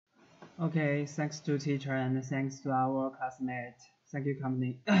Okay, thanks to teacher and thanks to our classmate. Thank you,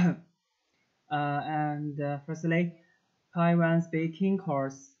 company. Firstly, Taiwan speaking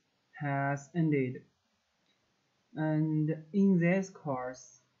course has ended. And in this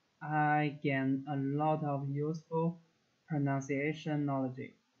course, I gained a lot of useful pronunciation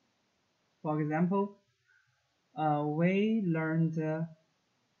knowledge. For example, we learned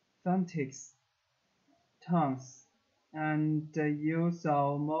phonetics, tongues, and the use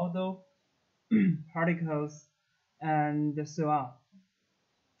of modal particles, and so on.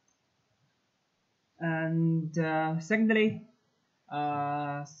 And secondly,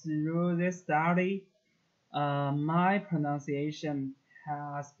 through this study, my pronunciation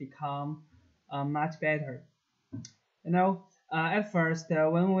has become much better. At first,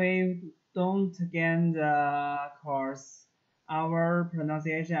 when we don't get the course, our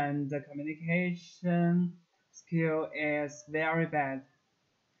pronunciation and the communication skill is very bad.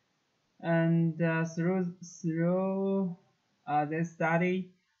 And through this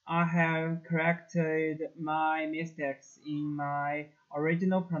study, I have corrected my mistakes in my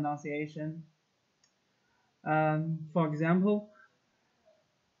original pronunciation. For example,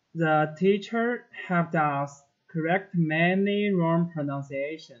 the teacher helped us correct many wrong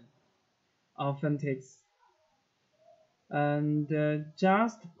pronunciation of phonetics and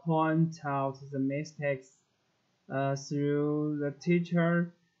just point out the mistakes through the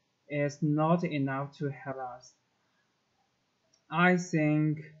teacher is not enough to help us. I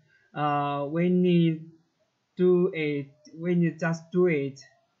think we need just do it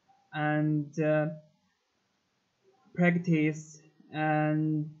and practice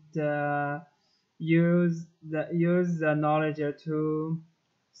and use the knowledge to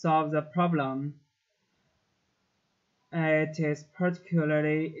solve the problem. It is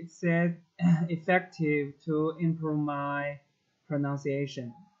particularly effective to improve my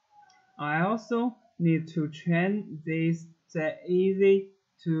pronunciation. I also need to train this easy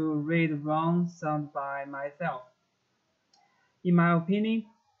to read wrong sound by myself. In my opinion,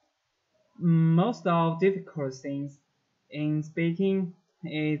 most of difficult things in speaking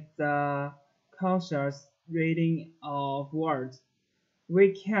is the conscious reading of words.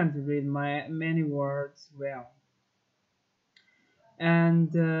 We can't read many words well.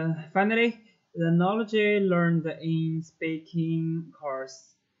 And finally, the knowledge learned in speaking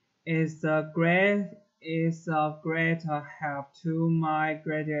course is of great help to my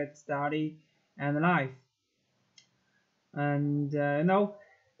graduate study and life. And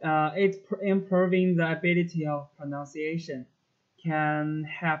it's improving the ability of pronunciation can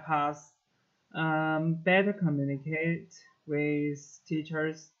help us better communicate with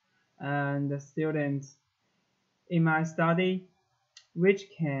teachers and students in my study, which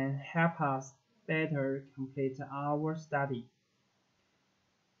can help us better complete our study.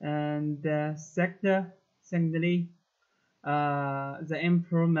 And secondly, the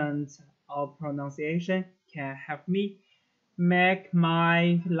improvement of pronunciation can help me make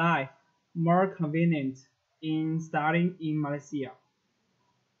my life more convenient in studying in Malaysia.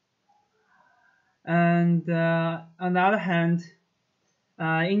 And on the other hand,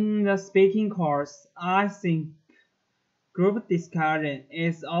 in the speaking course, I think group discussion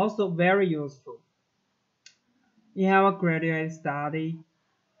is also very useful. In our graduate study,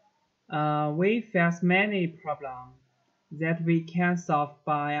 we face many problems that we can solve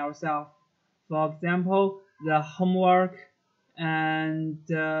by ourselves. For example, the homework and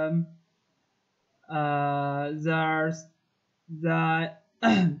the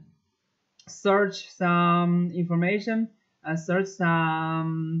search some information and search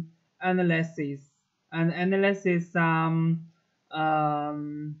some analysis some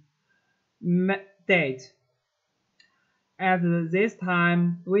data. At this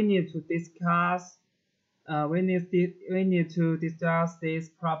time, we need to discuss these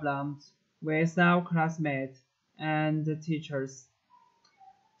problems with our classmates and teachers.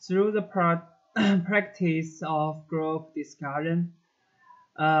 Through the practice of group discussion,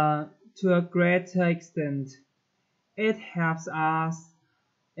 to a great extent, it helps us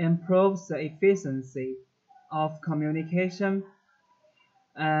improve the efficiency of communication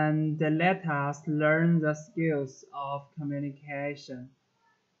and let us learn the skills of communication.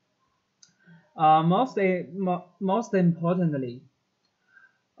 Most importantly,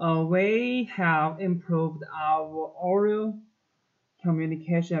 we have improved our oral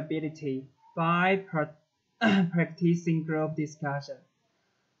communication ability by practicing group discussion,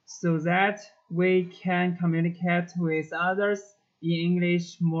 so that we can communicate with others in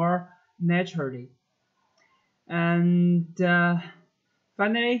English more naturally. And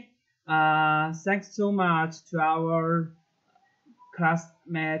finally, thanks so much to our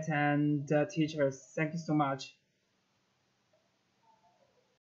classmates and teachers. Thank you so much.